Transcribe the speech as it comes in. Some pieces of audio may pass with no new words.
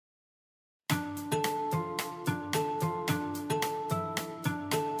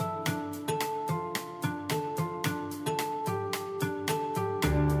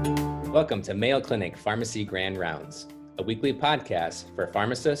Welcome to Mayo Clinic Pharmacy Grand Rounds, a weekly podcast for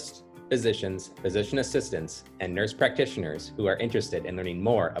pharmacists, physicians, physician assistants, and nurse practitioners who are interested in learning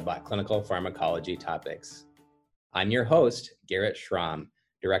more about clinical pharmacology topics. I'm your host, Garrett Schramm,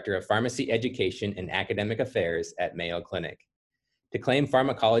 Director of Pharmacy Education and Academic Affairs at Mayo Clinic. To claim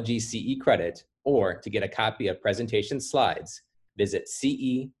pharmacology CE credit or to get a copy of presentation slides, visit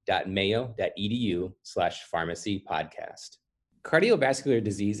ce.mayo.edu/pharmacy podcast. Cardiovascular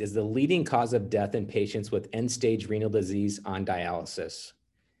disease is the leading cause of death in patients with end-stage renal disease on dialysis.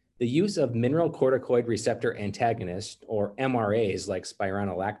 The use of mineralocorticoid receptor antagonists, or MRAs, like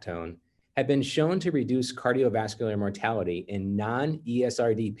spironolactone, have been shown to reduce cardiovascular mortality in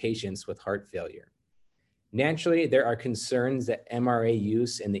non-ESRD patients with heart failure. Naturally, there are concerns that MRA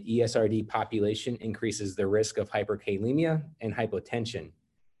use in the ESRD population increases the risk of hyperkalemia and hypotension.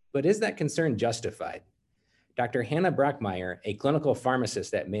 But is that concern justified? Dr. Hannah Brockmeyer, a clinical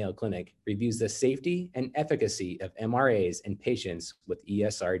pharmacist at Mayo Clinic, reviews the safety and efficacy of MRAs in patients with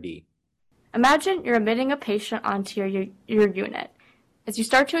ESRD. Imagine you're admitting a patient onto your unit. As you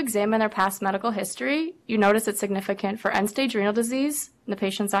start to examine their past medical history, you notice it's significant for end-stage renal disease in the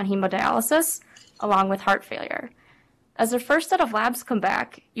patients on hemodialysis, along with heart failure. As their first set of labs come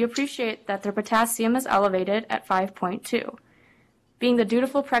back, you appreciate that their potassium is elevated at 5.2. Being the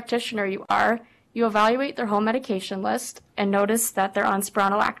dutiful practitioner you are, you evaluate their home medication list and notice that they're on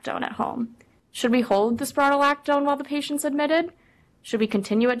spironolactone at home. Should we hold the spironolactone while the patient's admitted? Should we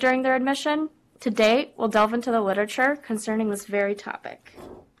continue it during their admission? Today, we'll delve into the literature concerning this very topic.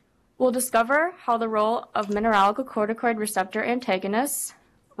 We'll discover how the role of mineralocorticoid receptor antagonists,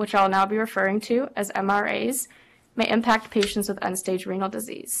 which I'll now be referring to as MRAs, may impact patients with end-stage renal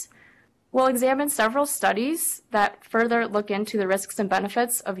disease. We'll examine several studies that further look into the risks and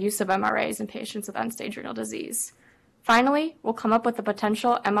benefits of use of MRAs in patients with end-stage renal disease. Finally, we'll come up with a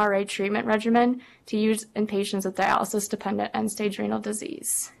potential MRA treatment regimen to use in patients with dialysis-dependent end-stage renal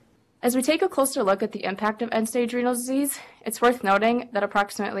disease. As we take a closer look at the impact of end-stage renal disease, it's worth noting that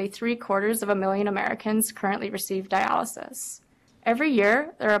approximately 750,000 Americans currently receive dialysis. Every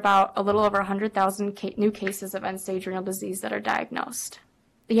year, there are about a little over 100,000 new cases of end-stage renal disease that are diagnosed.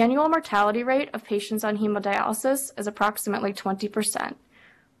 The annual mortality rate of patients on hemodialysis is approximately 20%,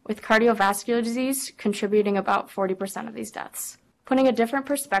 with cardiovascular disease contributing about 40% of these deaths. Putting a different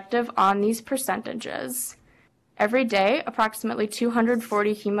perspective on these percentages, every day, approximately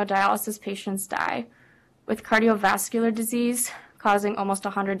 240 hemodialysis patients die, with cardiovascular disease causing almost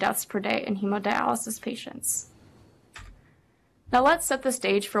 100 deaths per day in hemodialysis patients. Now let's set the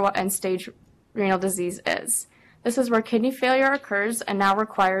stage for what end-stage renal disease is. This is where kidney failure occurs and now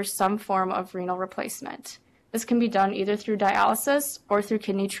requires some form of renal replacement. This can be done either through dialysis or through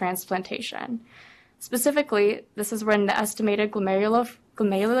kidney transplantation. Specifically, this is when the estimated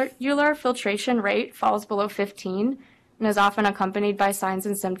glomerular filtration rate falls below 15 and is often accompanied by signs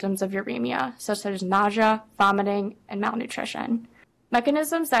and symptoms of uremia, such as nausea, vomiting, and malnutrition.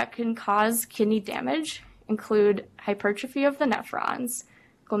 Mechanisms that can cause kidney damage include hypertrophy of the nephrons,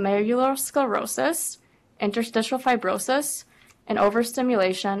 glomerular sclerosis, interstitial fibrosis, and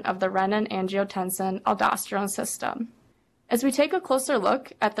overstimulation of the renin-angiotensin-aldosterone system. As we take a closer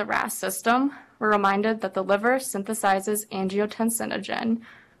look at the RAS system, we're reminded that the liver synthesizes angiotensinogen,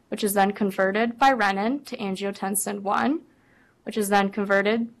 which is then converted by renin to angiotensin 1, which is then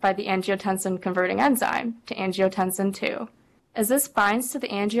converted by the angiotensin-converting enzyme to angiotensin 2. As this binds to the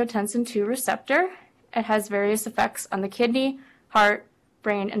angiotensin 2 receptor, it has various effects on the kidney, heart,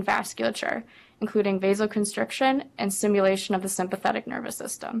 brain, and vasculature, including vasoconstriction and stimulation of the sympathetic nervous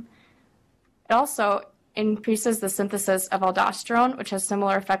system. It also increases the synthesis of aldosterone, which has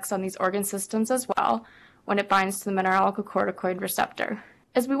similar effects on these organ systems as well when it binds to the mineralocorticoid receptor.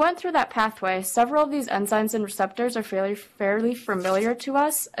 As we went through that pathway, several of these enzymes and receptors are fairly familiar to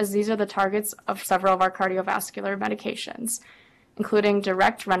us, as these are the targets of several of our cardiovascular medications, including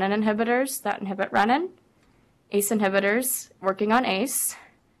direct renin inhibitors that inhibit renin, ACE inhibitors working on ACE,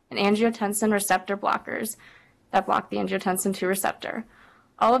 and angiotensin receptor blockers that block the angiotensin 2 receptor.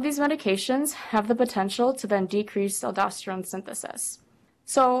 All of these medications have the potential to then decrease aldosterone synthesis.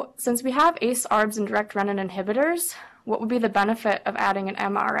 So, since we have ACE, ARBs, and direct renin inhibitors, what would be the benefit of adding an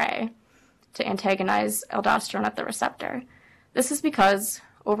MRA to antagonize aldosterone at the receptor? This is because,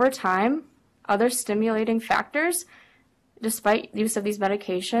 over time, other stimulating factors, despite use of these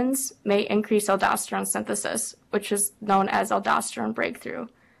medications, may increase aldosterone synthesis, which is known as aldosterone breakthrough.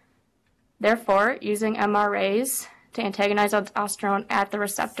 Therefore, using MRAs to antagonize aldosterone at the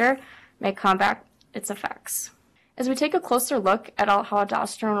receptor may combat its effects. As we take a closer look at how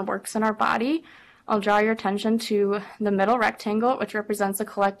aldosterone works in our body, I'll draw your attention to the middle rectangle, which represents a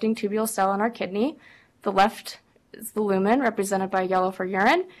collecting tubule cell in our kidney. The left is the lumen, represented by yellow for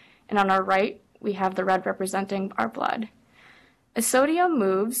urine, and on our right, we have the red representing our blood. As sodium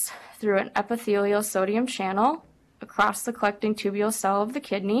moves through an epithelial sodium channel across the collecting tubule cell of the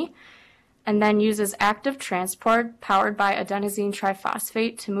kidney, and then uses active transport powered by adenosine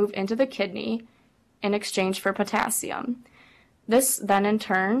triphosphate to move into the kidney in exchange for potassium. This then in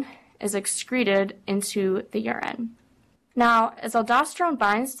turn is excreted into the urine. Now, as aldosterone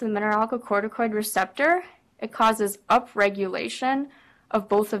binds to the mineralocorticoid receptor, it causes upregulation of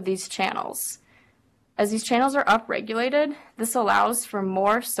both of these channels. As these channels are upregulated, this allows for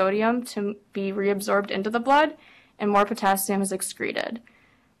more sodium to be reabsorbed into the blood and more potassium is excreted.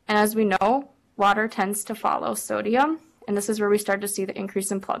 And as we know, water tends to follow sodium, and this is where we start to see the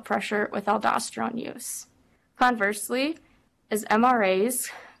increase in blood pressure with aldosterone use. Conversely, as MRAs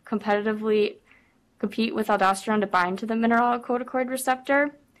competitively compete with aldosterone to bind to the mineralocorticoid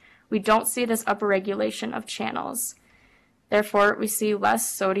receptor, we don't see this upregulation of channels. Therefore, we see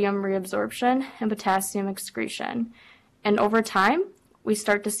less sodium reabsorption and potassium excretion. And over time, we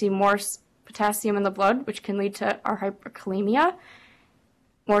start to see more potassium in the blood, which can lead to our hyperkalemia,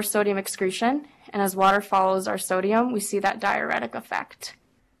 more sodium excretion, and as water follows our sodium, we see that diuretic effect.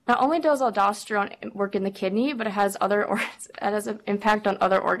 Not only does aldosterone work in the kidney, but it has an impact on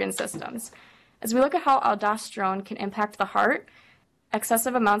other organ systems. As we look at how aldosterone can impact the heart,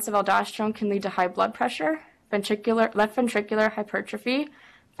 excessive amounts of aldosterone can lead to high blood pressure, left ventricular hypertrophy,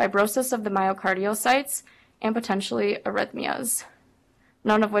 fibrosis of the myocardial and potentially arrhythmias,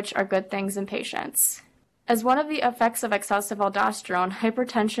 none of which are good things in patients. As one of the effects of excessive aldosterone,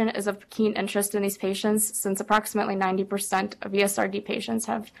 hypertension is of keen interest in these patients since approximately 90% of ESRD patients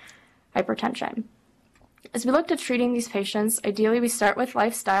have hypertension. As we look to treating these patients, ideally we start with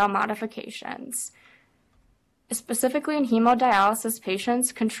lifestyle modifications. Specifically in hemodialysis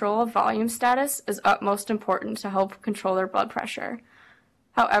patients, control of volume status is utmost important to help control their blood pressure.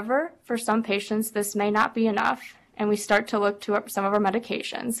 However, for some patients, this may not be enough, and we start to look to some of our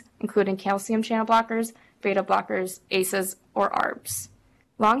medications, including calcium channel blockers, beta blockers, ACEs, or ARBs.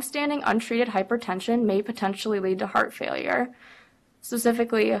 Long-standing untreated hypertension may potentially lead to heart failure.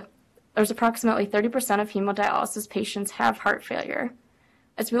 Specifically, there's approximately 30% of hemodialysis patients have heart failure.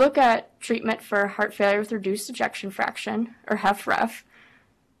 As we look at treatment for heart failure with reduced ejection fraction, or HFrEF,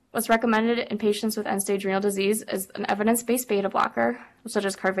 what's recommended in patients with end-stage renal disease is an evidence-based beta blocker, such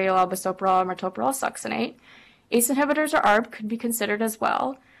as carvedilol, bisoprolol, or metoprolol succinate. ACE inhibitors or ARB could be considered as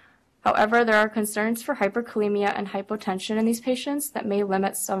well. However, there are concerns for hyperkalemia and hypotension in these patients that may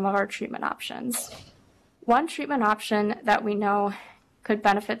limit some of our treatment options. One treatment option that we know could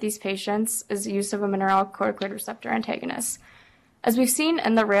benefit these patients is the use of a mineralocorticoid receptor antagonist. As we've seen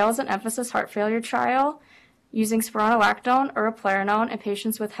in the RAILS and EMPhASIS heart failure trial, using spironolactone or eplerenone in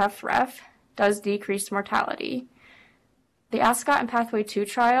patients with HFrEF does decrease mortality. The ASCOT and Pathway 2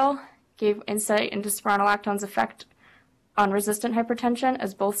 trial gave insight into spironolactone's effect on resistant hypertension,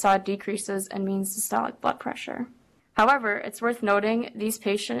 as both saw decreases in mean systolic blood pressure. However, it's worth noting these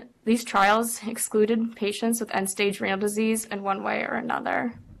trials excluded patients with end-stage renal disease in one way or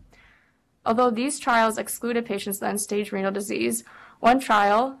another. Although these trials excluded patients with end-stage renal disease, one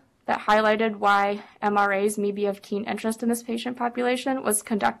trial that highlighted why MRAs may be of keen interest in this patient population was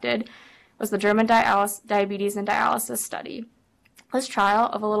the German Diabetes and Dialysis Study. This trial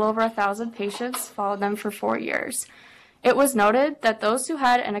of a little over 1,000 patients followed them for 4 years. It was noted that those who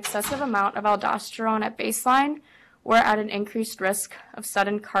had an excessive amount of aldosterone at baseline were at an increased risk of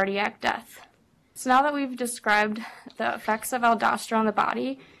sudden cardiac death. So now that we've described the effects of aldosterone in the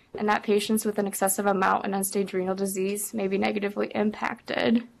body and that patients with an excessive amount in end-stage renal disease may be negatively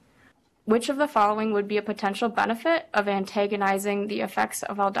impacted, which of the following would be a potential benefit of antagonizing the effects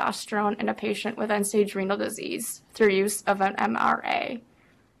of aldosterone in a patient with end-stage renal disease through use of an MRA?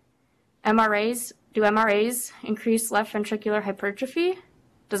 Do MRAs increase left ventricular hypertrophy?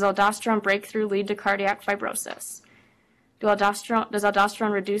 Does aldosterone breakthrough lead to cardiac fibrosis? Does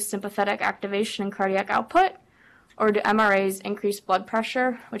aldosterone reduce sympathetic activation and cardiac output? Or do MRAs increase blood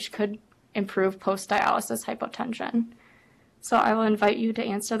pressure, which could improve post-dialysis hypotension? So I will invite you to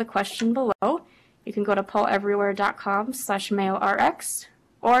answer the question below. You can go to polleverywhere.com/MayoRx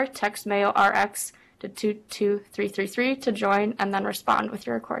or text MayoRx to 22333 to join and then respond with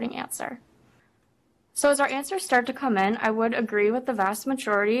your recording answer. So as our answers start to come in, I would agree with the vast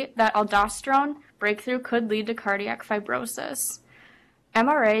majority that aldosterone breakthrough could lead to cardiac fibrosis.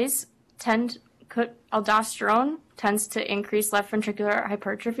 Aldosterone tends to increase left ventricular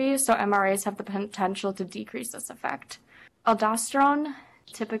hypertrophy, so MRAs have the potential to decrease this effect. Aldosterone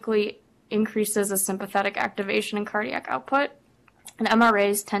typically increases the sympathetic activation and cardiac output, and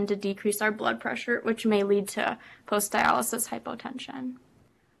MRAs tend to decrease our blood pressure, which may lead to post-dialysis hypotension.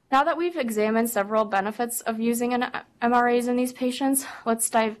 Now that we've examined several benefits of using MRAs in these patients, let's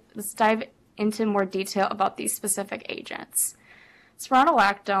dive into more detail about these specific agents.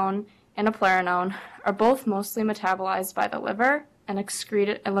 Spironolactone and eplerenone are both mostly metabolized by the liver and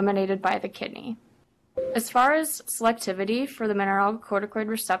eliminated by the kidney. As far as selectivity for the mineralocorticoid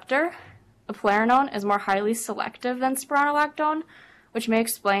receptor, eplerenone is more highly selective than spironolactone, which may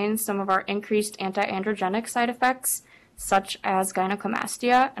explain some of our increased anti-androgenic side effects, such as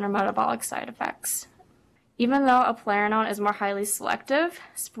gynecomastia and our metabolic side effects. Even though eplerenone is more highly selective,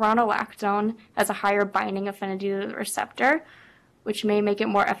 spironolactone has a higher binding affinity to the receptor, which may make it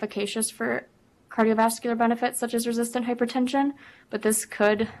more efficacious for cardiovascular benefits such as resistant hypertension, but this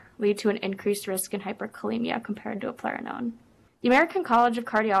could lead to an increased risk in hyperkalemia compared to eplerenone. The American College of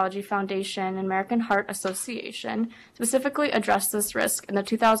Cardiology Foundation and American Heart Association specifically addressed this risk in the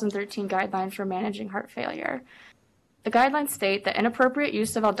 2013 Guidelines for Managing Heart Failure. The guidelines state that inappropriate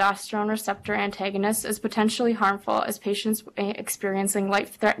use of aldosterone receptor antagonists is potentially harmful as patients experiencing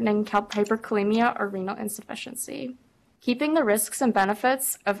life-threatening hyperkalemia or renal insufficiency. Keeping the risks and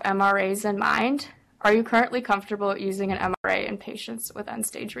benefits of MRAs in mind, are you currently comfortable using an MRA in patients with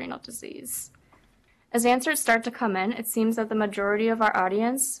end-stage renal disease? As answers start to come in, it seems that the majority of our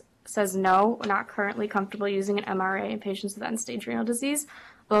audience says no, we're not currently comfortable using an MRA in patients with end-stage renal disease,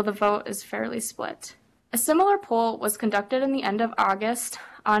 though the vote is fairly split. A similar poll was conducted in the end of August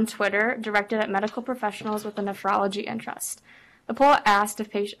on Twitter, directed at medical professionals with a nephrology interest. The poll asked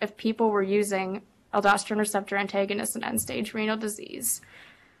if people were using aldosterone receptor antagonists in end-stage renal disease.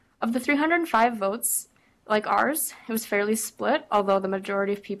 Of the 305 votes, like ours, it was fairly split, although the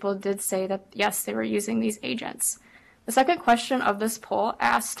majority of people did say that yes, they were using these agents. The second question of this poll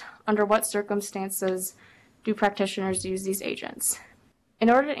asked, under what circumstances do practitioners use these agents? In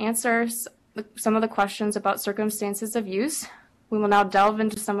order to answer some of the questions about circumstances of use, we will now delve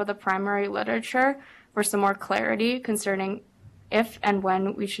into some of the primary literature for some more clarity concerning if and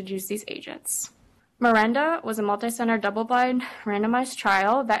when we should use these agents. Miranda was a multicenter double-blind randomized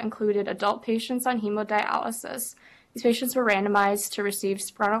trial that included adult patients on hemodialysis. These patients were randomized to receive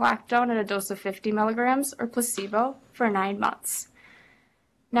spironolactone at a dose of 50 milligrams or placebo for 9 months.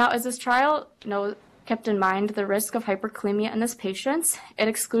 Now, as this trial kept in mind the risk of hyperkalemia in these patients, it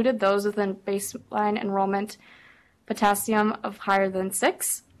excluded those within baseline enrollment potassium of higher than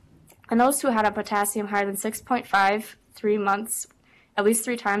 6, and those who had a potassium higher than 6.5 3 months, at least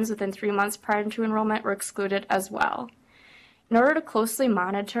 3 times within 3 months prior to enrollment, were excluded as well. In order to closely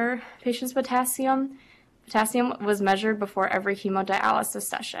monitor patients' potassium was measured before every hemodialysis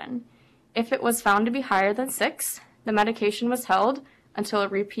session. If it was found to be higher than 6, the medication was held until a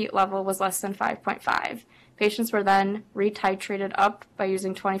repeat level was less than 5.5. Patients were then retitrated up by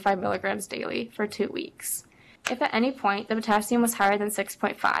using 25 milligrams daily for 2 weeks. If at any point the potassium was higher than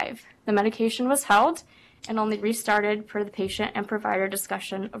 6.5, the medication was held and only restarted per the patient and provider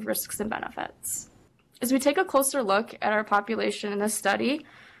discussion of risks and benefits. As we take a closer look at our population in this study,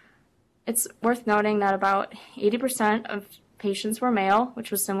 it's worth noting that about 80% of patients were male,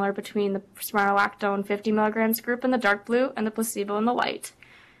 which was similar between the spironolactone 50 milligrams group in the dark blue and the placebo in the light.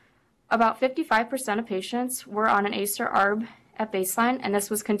 About 55% of patients were on an ACE or ARB at baseline, and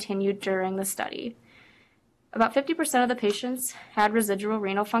this was continued during the study. About 50% of the patients had residual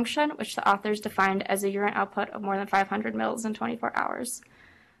renal function, which the authors defined as a urine output of more than 500 mils in 24 hours.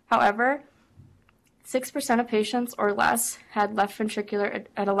 However, 6% of patients or less had a left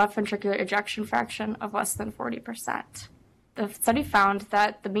ventricular ejection fraction of less than 40%. The study found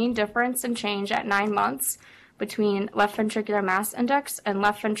that the mean difference in change at 9 months between left ventricular mass index and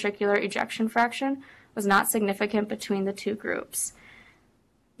left ventricular ejection fraction was not significant between the two groups.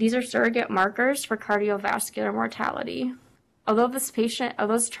 These are surrogate markers for cardiovascular mortality. Although this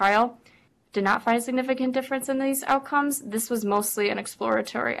trial did not find a significant difference in these outcomes, this was mostly an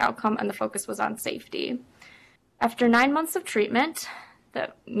exploratory outcome and the focus was on safety. After 9 months of treatment,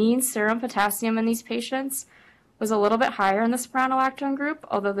 the mean serum potassium in these patients was a little bit higher in the spironolactone group,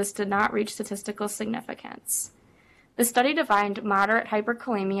 although this did not reach statistical significance. The study defined moderate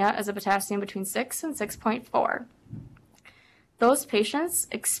hyperkalemia as a potassium between 6 and 6.4. Those patients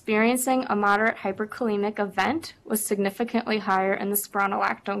experiencing a moderate hyperkalemic event was significantly higher in the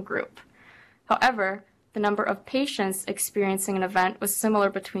spironolactone group. However, the number of patients experiencing an event was similar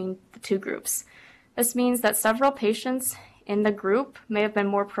between the two groups. This means that several patients in the group may have been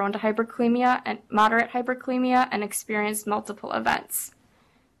more prone to hyperkalemia and moderate hyperkalemia and experienced multiple events.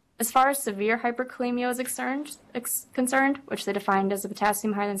 As far as severe hyperkalemia is concerned, which they defined as a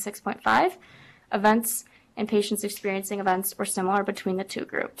potassium higher than 6.5, events and patients experiencing events were similar between the two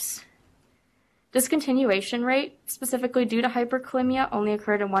groups. Discontinuation rate, specifically due to hyperkalemia, only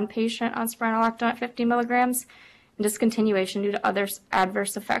occurred in one patient on spironolactone at 50 milligrams, and discontinuation due to other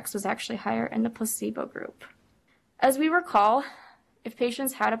adverse effects was actually higher in the placebo group. As we recall, if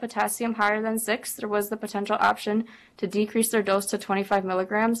patients had a potassium higher than 6, there was the potential option to decrease their dose to 25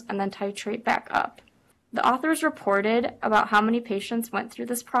 milligrams and then titrate back up. The authors reported about how many patients went through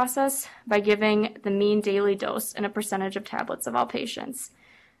this process by giving the mean daily dose and a percentage of tablets of all patients,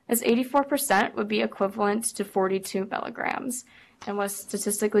 as 84% would be equivalent to 42 milligrams and was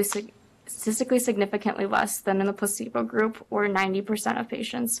statistically significantly less than in the placebo group, where 90% of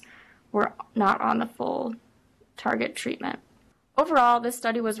patients were not on the full target treatment. Overall, this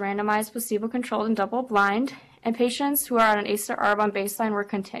study was randomized, placebo-controlled, and double-blind, and patients who are on an ACE/ARB on baseline were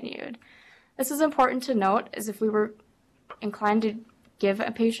continued. This is important to note, as if we were inclined to give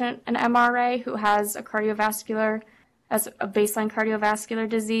a patient an MRA who has a baseline cardiovascular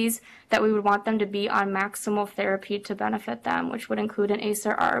disease, that we would want them to be on maximal therapy to benefit them, which would include an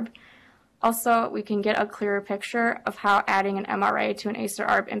ACE/ARB. Also, we can get a clearer picture of how adding an MRA to an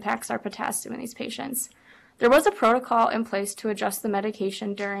ACE/ARB impacts our potassium in these patients. There was a protocol in place to adjust the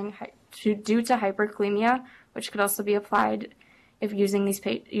medication due to hyperkalemia, which could also be applied if using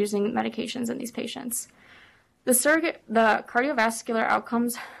medications in these patients. The cardiovascular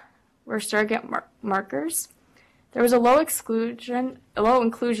outcomes were surrogate markers. There was a low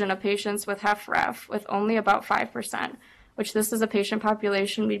inclusion of patients with HFrEF, with only about 5%, which this is a patient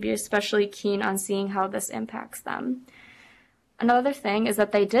population we'd be especially keen on seeing how this impacts them. Another thing is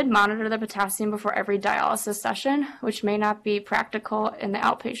that they did monitor the potassium before every dialysis session, which may not be practical in the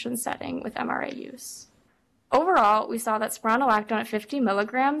outpatient setting with MRA use. Overall, we saw that spironolactone at 50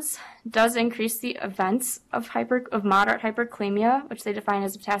 milligrams does increase the events of moderate hyperkalemia, which they define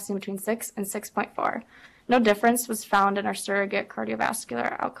as potassium between 6 and 6.4. No difference was found in our surrogate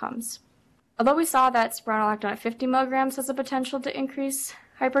cardiovascular outcomes. Although we saw that spironolactone at 50 milligrams has the potential to increase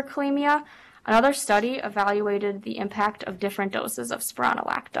hyperkalemia, another study evaluated the impact of different doses of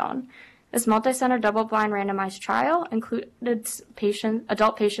spironolactone. This multicenter double-blind randomized trial included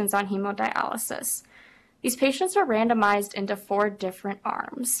adult patients on hemodialysis. These patients were randomized into 4 different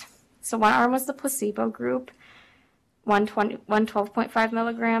arms. So one arm was the placebo group, one 12.5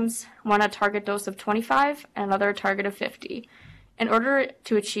 milligrams, one a target dose of 25, and another a target of 50. In order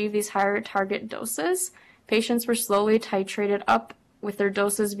to achieve these higher target doses, patients were slowly titrated up, with their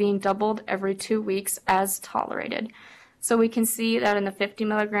doses being doubled every 2 weeks as tolerated. So we can see that in the 50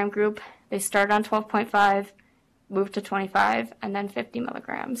 milligram group, they started on 12.5, moved to 25, and then 50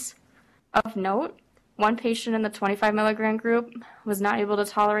 milligrams. Of note, one patient in the 25 milligram group was not able to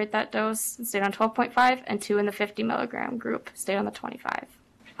tolerate that dose and stayed on 12.5, and 2 in the 50 milligram group stayed on the 25.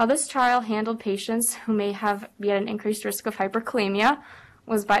 How this trial handled patients who may be at an increased risk of hyperkalemia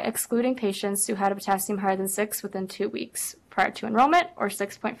was by excluding patients who had a potassium higher than 6 within 2 weeks prior to enrollment, or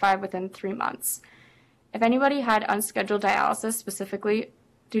 6.5 within 3 months. If anybody had unscheduled dialysis specifically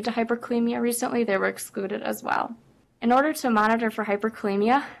due to hyperkalemia recently, they were excluded as well. In order to monitor for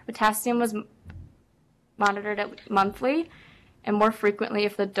hyperkalemia, potassium was monitored monthly and more frequently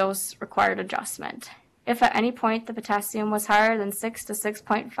if the dose required adjustment. If at any point the potassium was higher than 6 to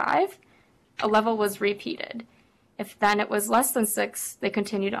 6.5, a level was repeated. If then it was less than 6, they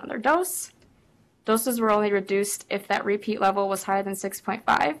continued on their dose. Doses were only reduced if that repeat level was higher than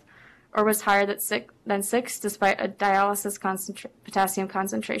 6.5 or was higher than 6 despite a dialysis potassium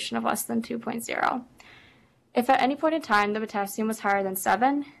concentration of less than 2.0. If at any point in time the potassium was higher than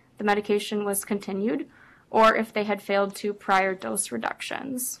 7, the medication was continued, or if they had failed 2 prior dose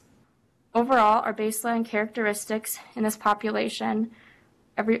reductions. Overall, our baseline characteristics in this population,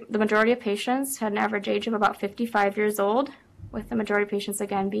 the majority of patients had an average age of about 55 years old, with the majority of patients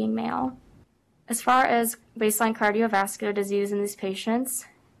again being male. As far as baseline cardiovascular disease in these patients,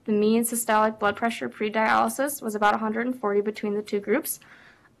 the mean systolic blood pressure pre-dialysis was about 140 between the 2 groups.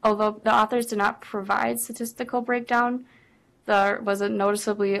 Although the authors did not provide statistical breakdown, there was a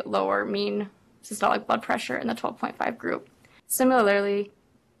noticeably lower mean systolic blood pressure in the 12.5 group. Similarly,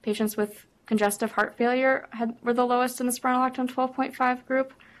 patients with congestive heart failure were the lowest in the spironolactone 12.5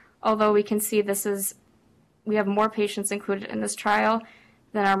 group, although we can see we have more patients included in this trial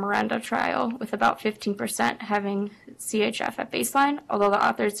than our Miranda trial, with about 15% having CHF at baseline, although the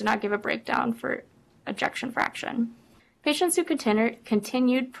authors did not give a breakdown for ejection fraction. Patients who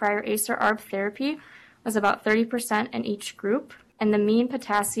continued prior ACE or ARB therapy was about 30% in each group, and the mean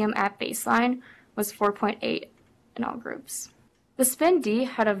potassium at baseline was 4.8 in all groups. The SPIN-D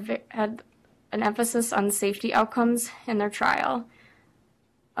had an emphasis on safety outcomes in their trial.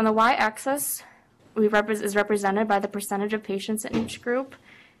 On the y-axis is represented by the percentage of patients in each group,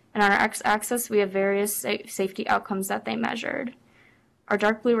 and on our x-axis we have various safety outcomes that they measured. Our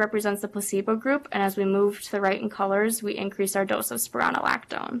dark blue represents the placebo group, and as we move to the right in colors, we increase our dose of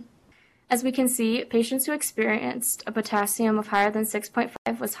spironolactone. As we can see, patients who experienced a potassium of higher than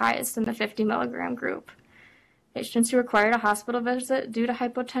 6.5 was highest in the 50 milligram group. Patients who required a hospital visit due to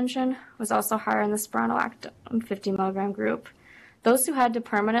hypotension was also higher in the spironolactone 50 milligram group. Those who had to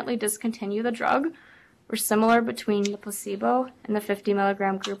permanently discontinue the drug were similar between the placebo and the 50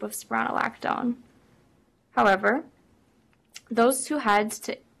 milligram group of spironolactone. However, those who had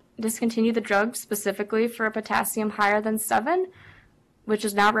to discontinue the drug specifically for a potassium higher than 7, which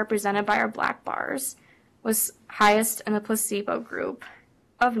is now represented by our black bars, was highest in the placebo group.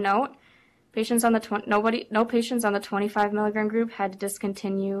 Of note, no patients on the 25 milligram group had to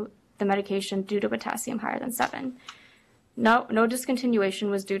discontinue the medication due to potassium higher than 7. No discontinuation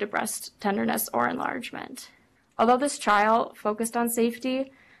was due to breast tenderness or enlargement. Although this trial focused on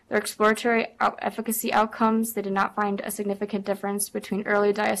safety, their exploratory efficacy outcomes, they did not find a significant difference between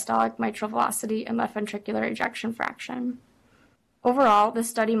early diastolic mitral velocity and left ventricular ejection fraction. Overall, this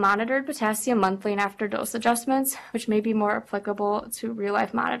study monitored potassium monthly and after dose adjustments, which may be more applicable to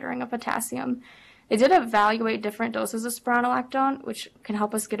real-life monitoring of potassium. They did evaluate different doses of spironolactone, which can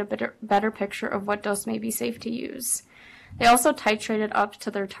help us get a better picture of what dose may be safe to use. They also titrated up to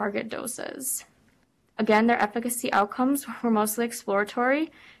their target doses. Again, their efficacy outcomes were mostly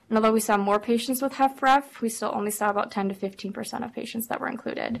exploratory, and although we saw more patients with HFrEF, we still only saw about 10 to 15% of patients that were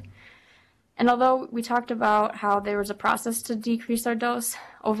included. And although we talked about how there was a process to decrease our dose,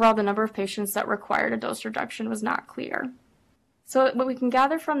 overall the number of patients that required a dose reduction was not clear. So what we can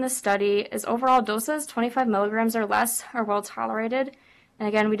gather from this study is overall doses, 25 milligrams or less, are well tolerated. And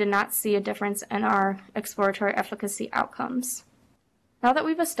again, we did not see a difference in our exploratory efficacy outcomes. Now that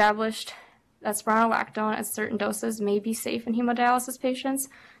we've established that spironolactone at certain doses may be safe in hemodialysis patients,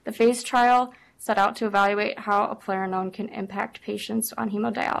 the phase trial set out to evaluate how eplerenone can impact patients on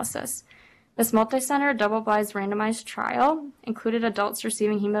hemodialysis. This multicenter, double-blind randomized trial included adults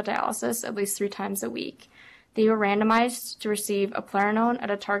receiving hemodialysis at least 3 times a week. They were randomized to receive eplerenone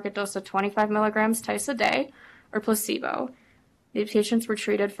at a target dose of 25 milligrams twice a day or placebo. The patients were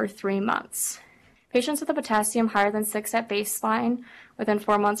treated for 3 months. Patients with a potassium higher than 6 at baseline within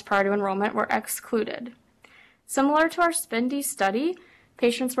 4 months prior to enrollment were excluded. Similar to our SPIN-D study,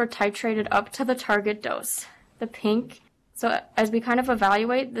 patients were titrated up to the target dose, the pink. So as we kind of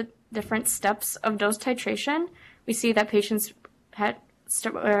evaluate the different steps of dose titration, we see that patients had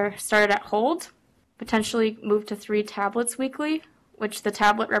started at hold, potentially moved to 3 tablets weekly, which the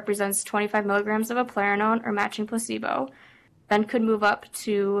tablet represents 25 milligrams of eplerenone or matching placebo, then could move up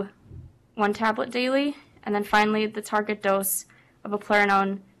to 1 tablet daily, and then finally the target dose of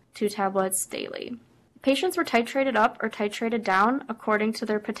eplerenone, 2 tablets daily. Patients were titrated up or titrated down according to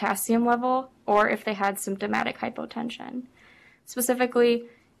their potassium level or if they had symptomatic hypotension. Specifically,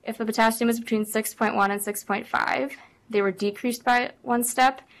 if the potassium is between 6.1 and 6.5, they were decreased by 1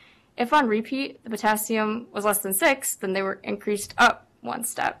 step. If on repeat the potassium was less than 6, then they were increased up 1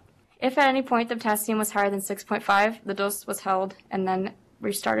 step. If at any point the potassium was higher than 6.5, the dose was held and then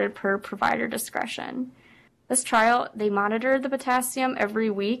restarted per provider discretion. This trial, they monitored the potassium every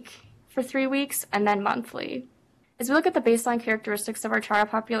week for 3 weeks and then monthly. As we look at the baseline characteristics of our trial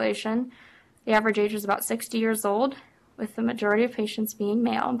population, the average age was about 60 years old, with the majority of patients being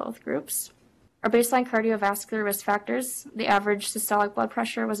male in both groups. Our baseline cardiovascular risk factors, the average systolic blood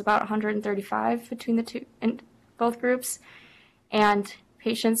pressure was about 135 between the two in both groups, and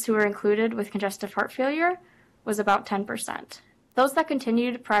patients who were included with congestive heart failure was about 10%. Those that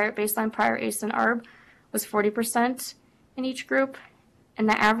continued baseline prior ACE and ARB was 40% in each group, and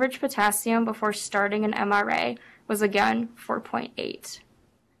the average potassium before starting an MRA was again 4.8.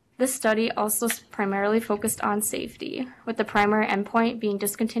 This study also primarily focused on safety, with the primary endpoint being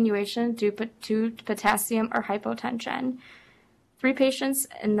discontinuation due to potassium or hypotension. 3 patients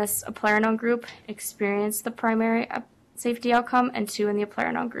in this eplerenone group experienced the primary safety outcome, and 2 in the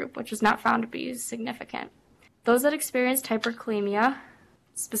eplerenone group, which was not found to be significant. Those that experienced hyperkalemia,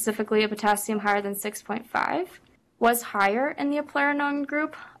 specifically a potassium higher than 6.5, was higher in the eplerenone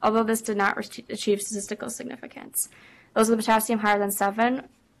group, although this did not achieve statistical significance. Those with potassium higher than 7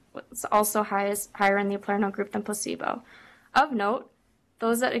 was also higher in the eplerenone group than placebo. Of note,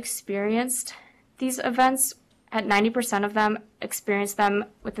 those that experienced these events, at 90% of them experienced them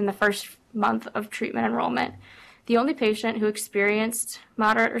within the first month of treatment enrollment. The only patient who experienced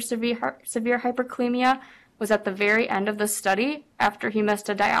moderate or severe hyperkalemia was at the very end of the study after he missed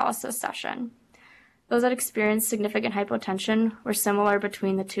a dialysis session. Those that experienced significant hypotension were similar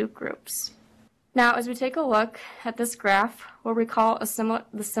between the two groups. Now, as we take a look at this graph, we'll recall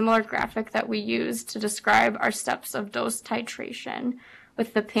the similar graphic that we used to describe our steps of dose titration,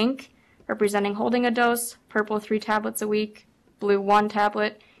 with the pink representing holding a dose, purple 3 tablets a week, blue 1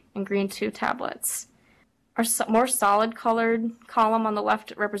 tablet, and green 2 tablets. Our more solid colored column on the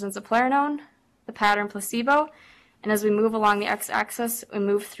left represents eplerenone, the pattern placebo, and as we move along the x-axis, we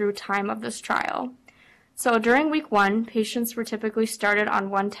move through time of this trial. So during week 1, patients were typically started on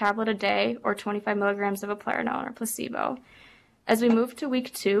 1 tablet a day or 25 milligrams of eplerenone or placebo. As we move to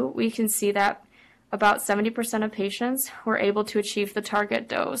week 2, we can see that about 70% of patients were able to achieve the target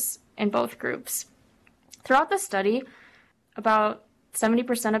dose in both groups. Throughout the study, about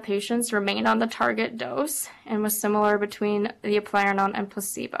 70% of patients remained on the target dose and was similar between the eplerenone and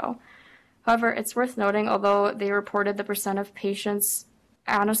placebo. However, it's worth noting, although they reported the percent of patients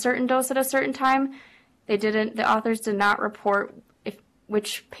on a certain dose at a certain time, the authors did not report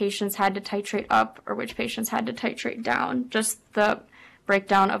which patients had to titrate up or which patients had to titrate down, just the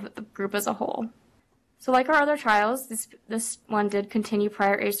breakdown of the group as a whole. So like our other trials, this one did continue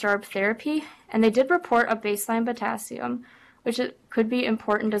prior ACE/ARB therapy, and they did report a baseline potassium, which could be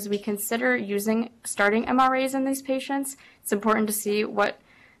important as we consider starting MRAs in these patients. It's important to see what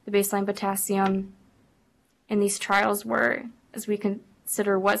the baseline potassium in these trials were as we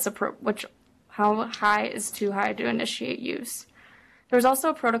consider how high is too high to initiate use. There was also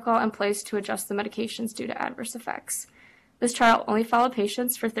a protocol in place to adjust the medications due to adverse effects. This trial only followed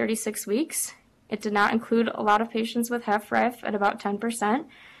patients for 36 weeks. It did not include a lot of patients with HFrEF at about 10%,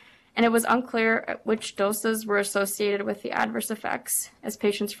 and it was unclear which doses were associated with the adverse effects, as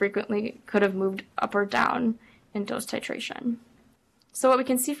patients frequently could have moved up or down in dose titration. So what we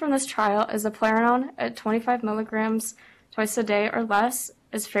can see from this trial is eplerenone at 25 milligrams twice a day or less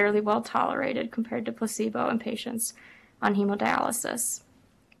is fairly well tolerated compared to placebo in patients on hemodialysis.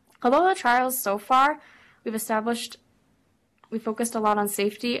 Although the trials so far, we focused a lot on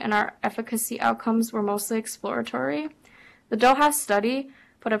safety and our efficacy outcomes were mostly exploratory. The DOHA study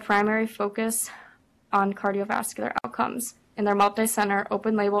put a primary focus on cardiovascular outcomes in their multi-center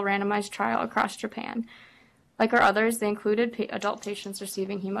open-label randomized trial across Japan. Like our others, they included adult patients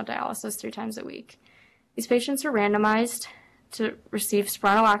receiving hemodialysis 3 times a week. These patients were randomized to receive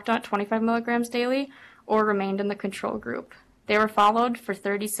spironolactone at 25 milligrams daily or remained in the control group. They were followed for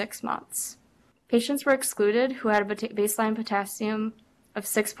 36 months. Patients were excluded who had a baseline potassium of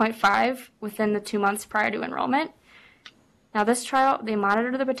 6.5 within the 2 months prior to enrollment. Now this trial, they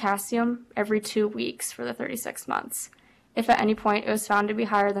monitored the potassium every 2 weeks for the 36 months. If at any point it was found to be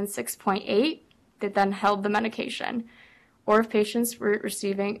higher than 6.8, they then held the medication. Or if patients were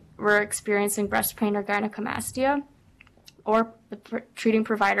experiencing breast pain or gynecomastia, or the treating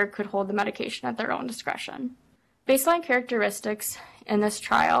provider could hold the medication at their own discretion. Baseline characteristics in this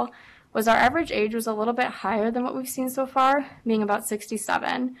trial was our average age was a little bit higher than what we've seen so far, being about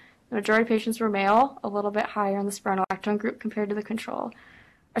 67. The majority of patients were male, a little bit higher in the spironolactone group compared to the control.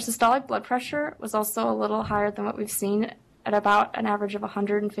 Our systolic blood pressure was also a little higher than what we've seen at about an average of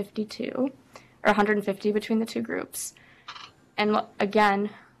 152, or 150 between the two groups. And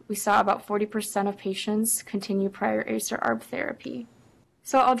again, we saw about 40% of patients continue prior ACE or ARB therapy.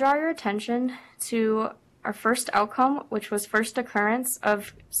 So I'll draw your attention to our first outcome, which was first occurrence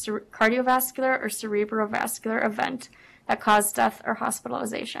of cardiovascular or cerebrovascular event that caused death or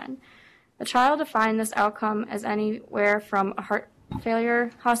hospitalization. The trial defined this outcome as anywhere from a heart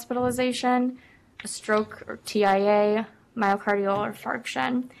failure hospitalization, a stroke or TIA, myocardial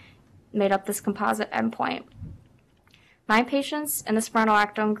infarction, made up this composite endpoint. 9 patients in the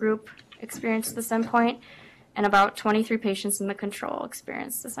spironolactone group experienced this endpoint, and about 23 patients in the control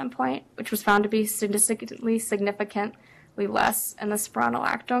experienced this endpoint, which was found to be significantly less in the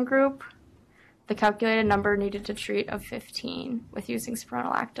spironolactone group. The calculated number needed to treat of 15 with using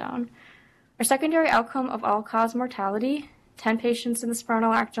spironolactone. Our secondary outcome of all-cause mortality, 10 patients in the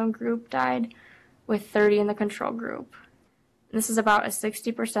spironolactone group died, with 30 in the control group. And this is about a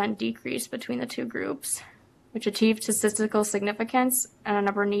 60% decrease between the two groups, which achieved statistical significance and a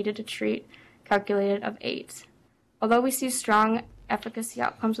number needed to treat calculated of 8. Although we see strong efficacy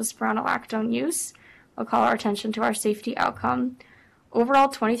outcomes with spironolactone use, we'll call our attention to our safety outcome. Overall,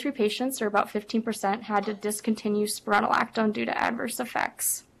 23 patients, or about 15%, had to discontinue spironolactone due to adverse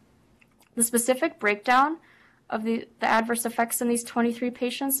effects. The specific breakdown of the adverse effects in these 23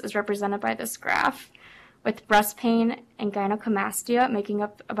 patients is represented by this graph, with breast pain and gynecomastia making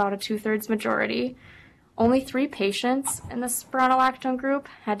up about a 2/3 majority, Only 3 patients in the spironolactone group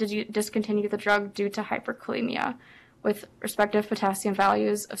had to discontinue the drug due to hyperkalemia, with respective potassium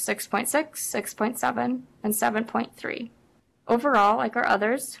values of 6.6, 6.7, and 7.3. Overall, like our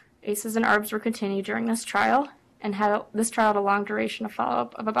others, ACEs and ARBs were continued during this trial, and this trial had a long duration of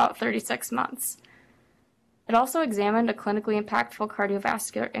follow-up of about 36 months. It also examined a clinically impactful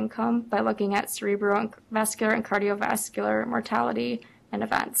cardiovascular outcome by looking at cerebrovascular and cardiovascular mortality and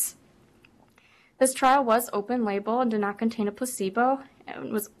events. This trial was open label and did not contain a placebo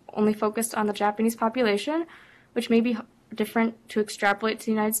and was only focused on the Japanese population, which may be different to extrapolate to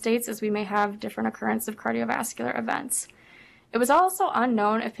the United States as we may have different occurrence of cardiovascular events. It was also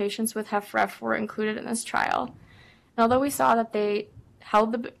unknown if patients with HFrEF were included in this trial. And although we saw that they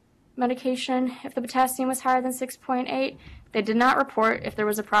held the medication if the potassium was higher than 6.8, they did not report if there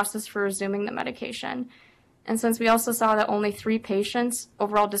was a process for resuming the medication. And since we also saw that only 3 patients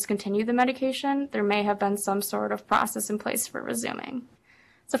overall discontinued the medication, there may have been some sort of process in place for resuming.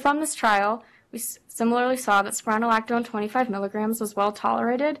 So from this trial, we similarly saw that spironolactone 25 milligrams was well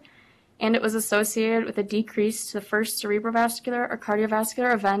tolerated, and it was associated with a decrease to the first cerebrovascular or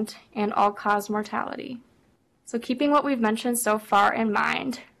cardiovascular event and all-cause mortality. So keeping what we've mentioned so far in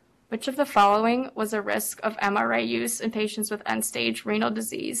mind, which of the following was a risk of MRA use in patients with end-stage renal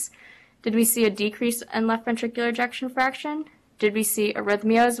disease? Did we see a decrease in left ventricular ejection fraction? Did we see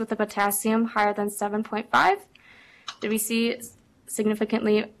arrhythmias with a potassium higher than 7.5? Did we see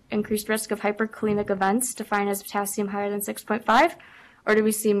significantly increased risk of hyperkalemic events defined as potassium higher than 6.5? Or did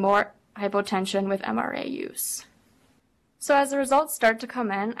we see more hypotension with MRA use? So as the results start to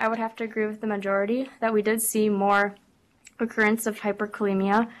come in, I would have to agree with the majority that we did see more occurrence of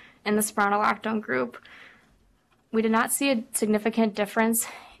hyperkalemia in the spironolactone group. We did not see a significant difference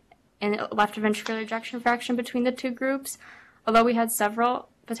in left ventricular ejection fraction between the 2 groups. Although we had several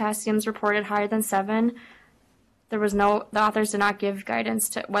potassiums reported higher than 7, the authors did not give guidance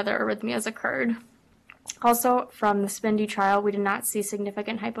to whether arrhythmias occurred. Also, from the SPINDI trial, we did not see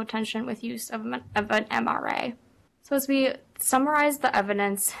significant hypotension with use of an MRA. So as we summarize the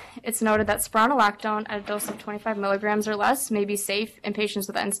evidence, it's noted that spironolactone at a dose of 25 milligrams or less may be safe in patients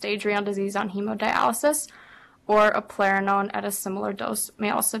with end-stage renal disease on hemodialysis, or a eplerenone at a similar dose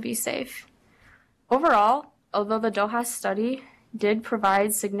may also be safe. Overall, although the DOHAS study did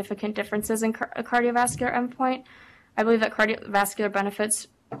provide significant differences in a cardiovascular endpoint, I believe that cardiovascular benefits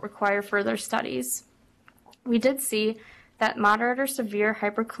require further studies. We did see that moderate or severe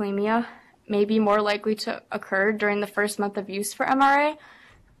hyperkalemia may be more likely to occur during the first month of use for MRA.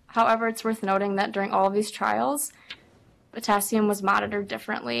 However, it's worth noting that during all of these trials, potassium was monitored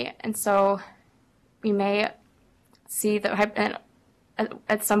differently, and so we may see that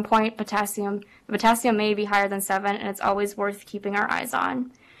at some point the potassium may be higher than 7, and it's always worth keeping our eyes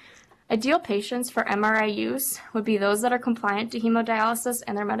on. Ideal patients for MRA use would be those that are compliant to hemodialysis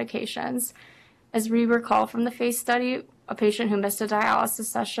and their medications. As we recall from the FACE study, a patient who missed a dialysis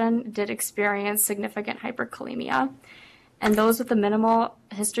session did experience significant hyperkalemia, and those with a minimal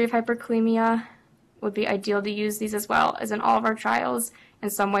history of hyperkalemia would be ideal to use these as well, as in all of our trials, in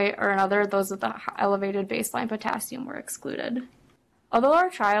some way or another, those with the elevated baseline potassium were excluded. Although our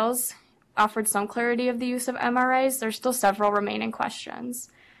trials offered some clarity of the use of MRAs, there's still several remaining questions,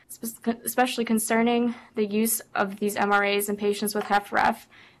 especially concerning the use of these MRAs in patients with HFrEF.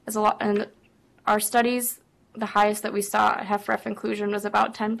 In our studies, the highest that we saw at HFrEF inclusion was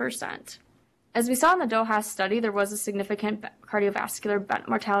about 10%. As we saw in the DOHAS study, there was a significant cardiovascular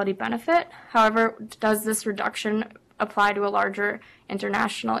mortality benefit. However, does this reduction apply to a larger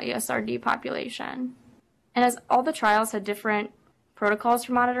international ESRD population? And as all the trials had different protocols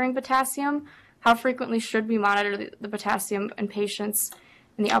for monitoring potassium, how frequently should we monitor the potassium in patients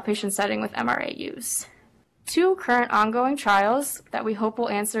in the outpatient setting with MRA use? 2 current ongoing trials that we hope will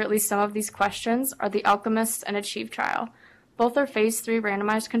answer at least some of these questions are the Alchemist and Achieve trial. Both are phase 3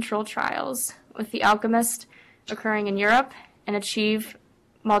 randomized controlled trials, with the Alchemist occurring in Europe and Achieve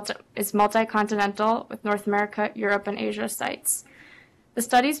is multi-continental with North America, Europe, and Asia sites. The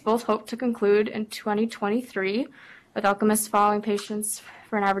studies both hope to conclude in 2023, with Alchemist following patients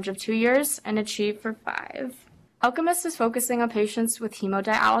for an average of 2 years and Achieve for 5. Alchemist is focusing on patients with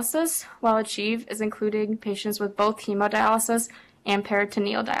hemodialysis, while Achieve is including patients with both hemodialysis and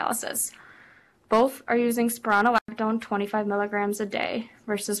peritoneal dialysis. Both are using spironolactone 25 milligrams a day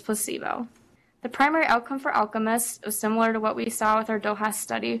versus placebo. The primary outcome for Alchemist is similar to what we saw with our DOHAS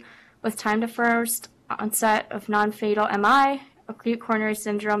study, with time to first onset of non-fatal MI, acute coronary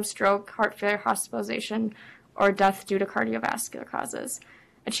syndrome, stroke, heart failure, hospitalization, or death due to cardiovascular causes.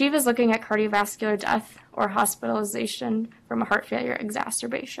 Achieve is looking at cardiovascular death or hospitalization from a heart failure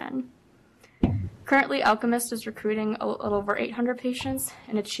exacerbation. Currently, Alchemist is recruiting a little over 800 patients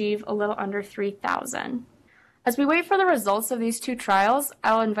and Achieve a little under 3,000. As we wait for the results of these two trials,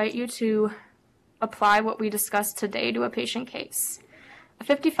 I'll invite you to apply what we discussed today to a patient case. A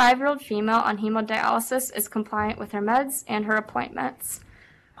 55-year-old female on hemodialysis is compliant with her meds and her appointments.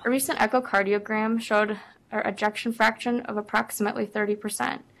 A recent echocardiogram showed an ejection fraction of approximately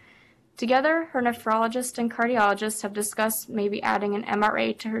 30%. Together, her nephrologist and cardiologist have discussed maybe adding an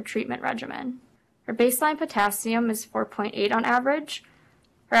MRA to her treatment regimen. Her baseline potassium is 4.8 on average.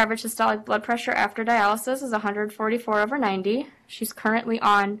 Her average systolic blood pressure after dialysis is 144/90. She's currently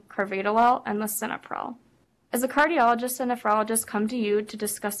on carvedilol and lisinopril. As a cardiologist and nephrologist come to you to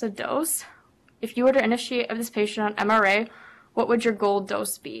discuss a dose, if you were to initiate this patient on MRA, what would your goal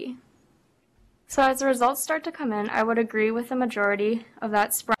dose be? So as the results start to come in, I would agree with the majority of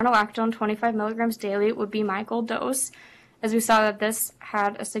that spironolactone 25 milligrams daily would be my goal dose, as we saw that this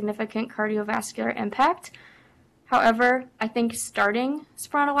had a significant cardiovascular impact. However, I think starting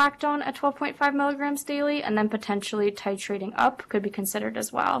spironolactone at 12.5 milligrams daily and then potentially titrating up could be considered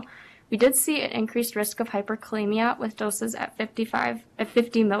as well. We did see an increased risk of hyperkalemia with doses at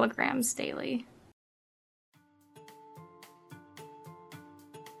 50 milligrams daily.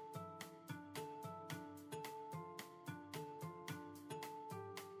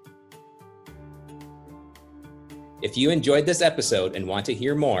 If you enjoyed this episode and want to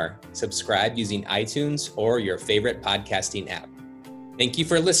hear more, subscribe using iTunes or your favorite podcasting app. Thank you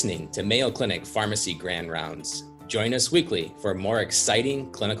for listening to Mayo Clinic Pharmacy Grand Rounds. Join us weekly for more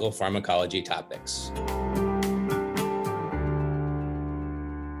exciting clinical pharmacology topics.